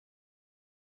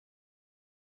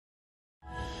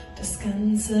Das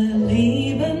ganze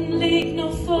Leben liegt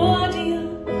noch vor dir.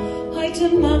 Heute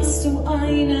machst du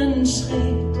einen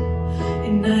Schritt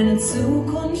in eine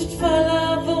Zukunft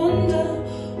voller Wunder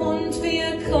und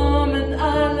wir kommen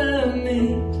alle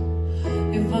mit.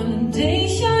 Wir wollen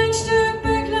dich ein Stück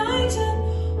begleiten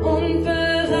und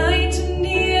bereiten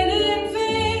dir den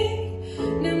Weg.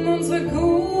 Nimm unsere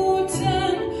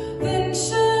guten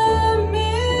Wünsche mit.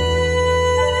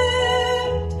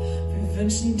 Wir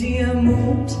wünschen dir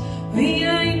Mut, wie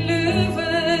ein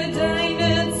Löwe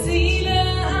deine Ziele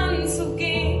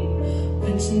anzugehen.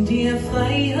 Wünschen dir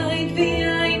Freiheit, wie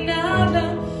ein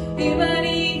Adler über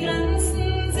die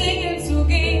Grenzen segeln zu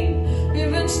gehen.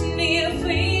 Wir wünschen dir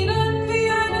Frieden, wie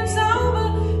eine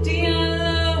Taube, die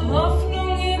alle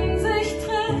Hoffnung in sich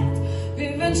trägt.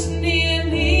 Wir wünschen dir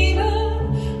Liebe,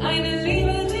 eine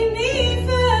Liebe, die nie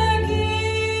vergeht.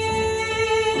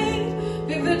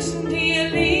 Wir wünschen dir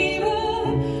Liebe,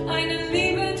 eine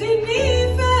Liebe, die nie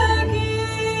vergeht.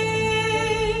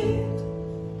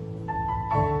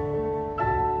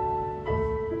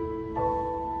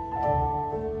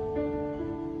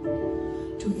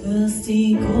 Du wirst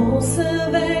die große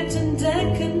Welt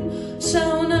entdecken,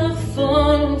 schau nach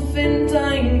vorn und find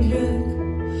dein Glück.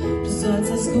 Du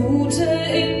sollst das Gute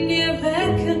in dir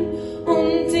wecken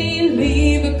und die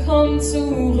Liebe kommt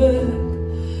zurück.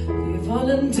 Wir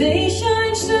wollen dich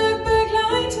ein Stück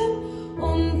begleiten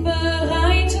und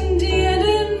bereiten dir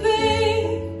den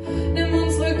Weg. Nimm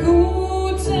unsere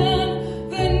guten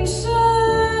Wünsche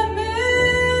mit.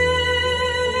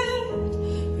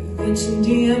 Wir wünschen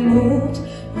dir Mut,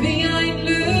 wie ein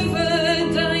Löwe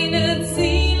deine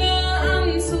Ziele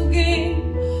anzugehen.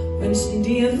 Wünschen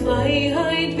dir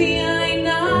Freiheit, wie ein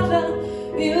Adler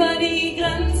über die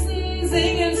Grenzen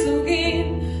segeln zu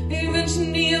gehen. Wir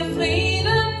wünschen dir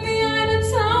Frieden, wie eine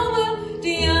Taube,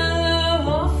 die alle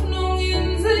Hoffnung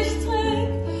in sich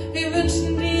trägt. Wir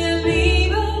wünschen dir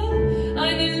Liebe,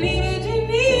 eine Liebe, die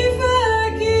nie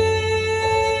vergeht.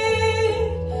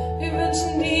 Wir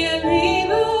wünschen dir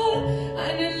Liebe,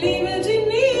 eine Liebe, die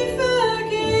nie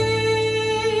vergeht.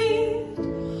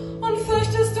 Und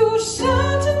fürchtest du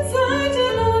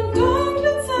Schattenzeiten und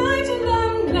dunkle Zeiten,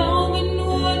 dann glaube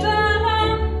nur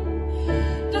daran,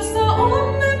 dass da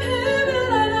oben im Himmel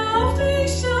einer auf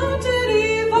dich schaut, der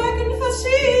die Wolken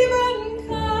verschieben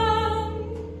kann.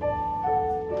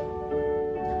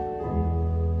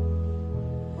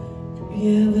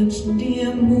 Wir wünschen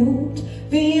dir Mut,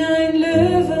 wie ein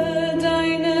Löwe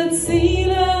deine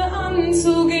Ziele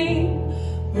anzugehen.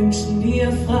 Wünschen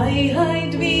dir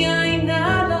Freiheit, wie ein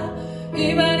Adler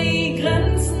über die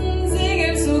Grenzen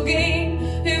segeln zu gehen.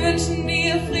 Wir wünschen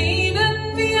dir Frieden,